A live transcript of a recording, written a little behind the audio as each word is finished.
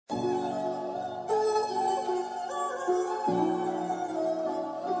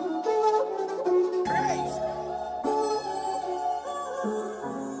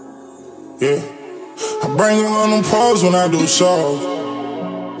Yeah, I bring it on them pros when I do shows.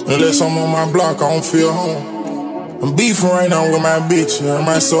 Unless I'm on my block, I don't feel home. I'm beefing right now with my bitch and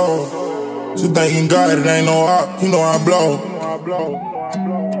my soul. Just thanking God it ain't no op, you know I blow.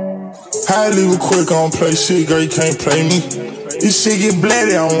 I leave it quick, I don't play shit, girl, you can't play me. This shit get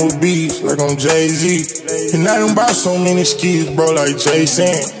bloody, I don't beef like I'm Jay-Z. And I done bought so many skis, bro, like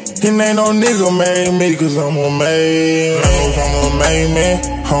Jason. And ain't no nigga made me, cause I'm a main man. I'm a main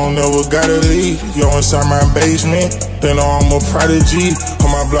man. I don't never gotta leave. Yo, inside my basement, they know I'm a prodigy.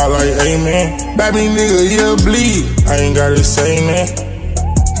 On my block like amen. Baby nigga, yeah, bleed. I ain't gotta say man.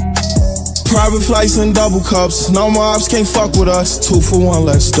 Private flights and double cups. No more ops can't fuck with us. 2 for 1,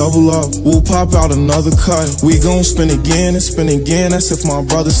 let's double up. We'll pop out another cut. We gon' spin again and spin again. That's if my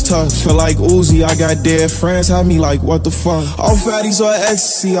brother's tough. Feel like Uzi, I got dead friends. Have me like, what the fuck? All fatties or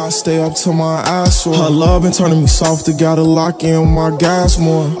ecstasy, I stay up to my ass sore. Her love been turning me softer. Gotta lock in my gas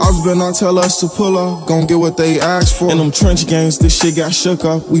more. Ops been not tell us to pull up. Gon' get what they asked for. In them trench games, this shit got shook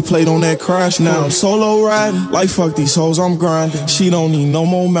up. We played on that crash. Now I'm solo riding. Like fuck these hoes, I'm grinding. She don't need no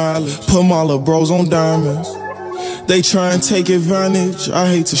more mileage. Put my little bros on diamonds. They try and take advantage. I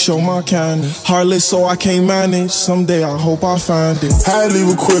hate to show my kindness. Heartless so I can't manage. Someday I hope I find it. I leave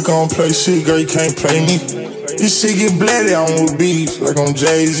it quick, I don't play shit, girl, you can't play me. This shit get bloody, I don't beef like I'm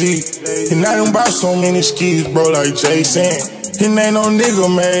Jay-Z. And I done bought so many skis, bro, like Jason. And ain't no nigga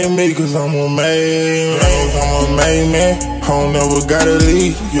made me, cause I'm a main man. I'm a main man. I don't never gotta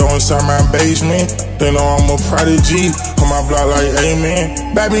leave. Yo, inside my basement, they know I'm a prodigy. On my block like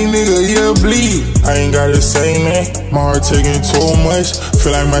amen. Baby nigga, yeah, bleed. I ain't gotta say man. My heart taking too much.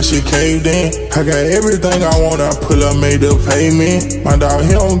 Feel like my shit caved in. I got everything I want, I pull up, made the payment. My dog,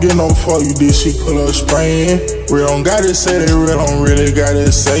 he don't get no fuck, you did shit, pull up spraying. Real don't gotta say that, real don't really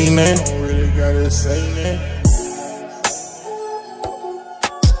gotta say that.